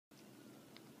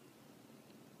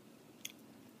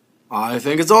I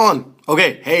think it's on.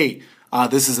 Okay, hey,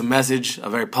 this is a message, a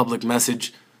very public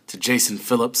message to Jason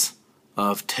Phillips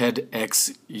of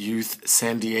TEDxYouth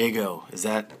SanDiego. Is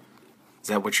that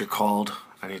what you're called?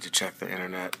 I need to check the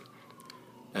internet.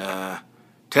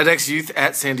 TEDxYouth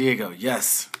at SanDiego.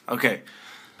 Yes. Okay.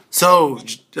 So,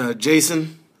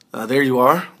 Jason, there you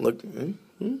are. Look,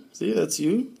 see, that's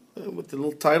you with the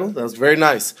little title. That was very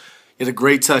nice. You had a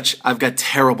great touch. I've got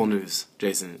terrible news,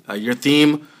 Jason. Your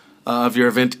theme of your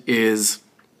event is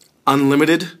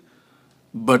unlimited,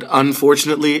 but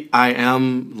unfortunately, I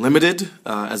am limited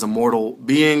as a mortal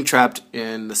being trapped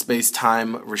in the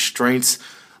space-time restraints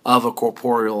of a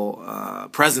corporeal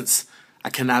presence.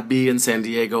 I cannot be in San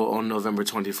Diego on November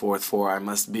 24th, for I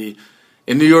must be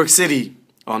in New York City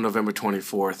on November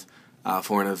 24th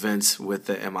for an event with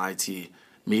the MIT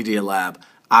Media Lab.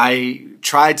 I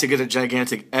tried to get a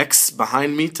gigantic X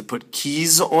behind me to put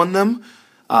keys on them,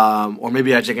 or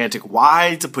maybe a gigantic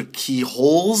Y to put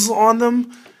keyholes on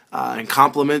them, and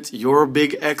complement your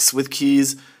big X with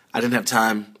keys. I didn't have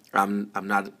time. I'm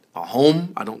not a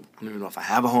home. I don't even know if I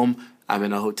have a home. I'm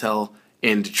in a hotel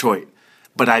in Detroit.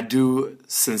 But I do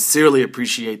sincerely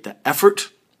appreciate the effort.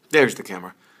 There's the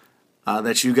camera.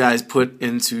 That you guys put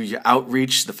into your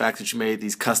outreach. The fact that you made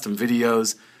these custom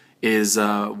videos is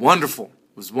wonderful.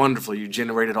 It was wonderful. You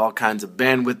generated all kinds of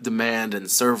bandwidth demand and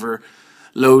server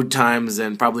load times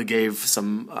and probably gave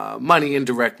some money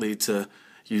indirectly to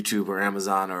YouTube or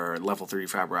Amazon or Level 3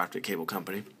 fiber optic cable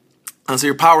company. So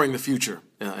you're powering the future,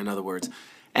 in other words.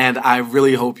 And I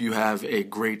really hope you have a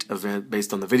great event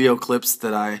based on the video clips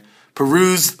that I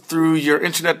perused through your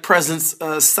internet presence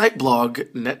site blog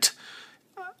net.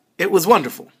 It was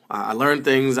wonderful. I learned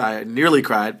things. I nearly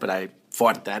cried, but I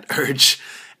fought that urge.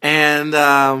 And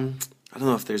I don't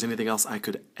know if there's anything else I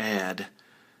could add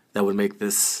that would make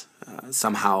this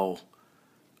somehow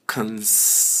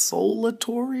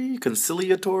conciliatory,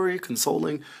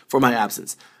 consoling for my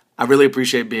absence. I really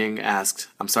appreciate being asked.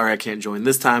 I'm sorry I can't join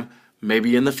this time.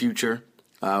 Maybe in the future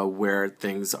where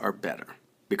things are better.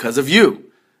 Because of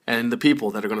you and the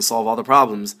people that are going to solve all the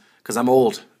problems, because I'm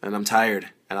old and I'm tired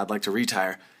and I'd like to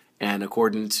retire. And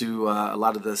according to a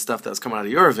lot of the stuff that's coming out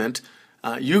of your event,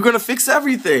 you're going to fix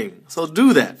everything. So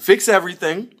do that. Fix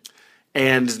everything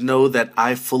and know that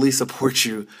I fully support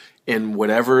you in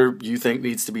whatever you think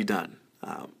needs to be done.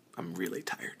 I'm really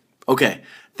tired. Okay.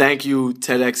 Thank you,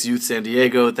 TEDxYouth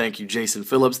SanDiego. Thank you, Jason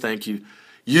Phillips. Thank you,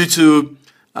 YouTube.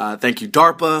 Thank you,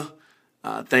 DARPA.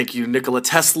 Thank you, Nikola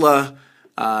Tesla.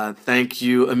 Thank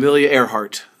you, Amelia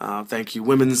Earhart. Thank you,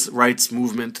 Women's Rights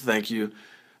Movement. Thank you,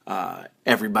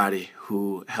 everybody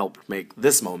who helped make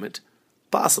this moment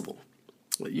possible.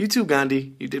 Well, you too,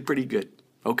 Gandhi. You did pretty good.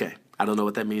 Okay, I don't know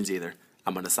what that means either.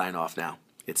 I'm going to sign off now.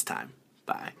 It's time.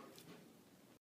 Bye.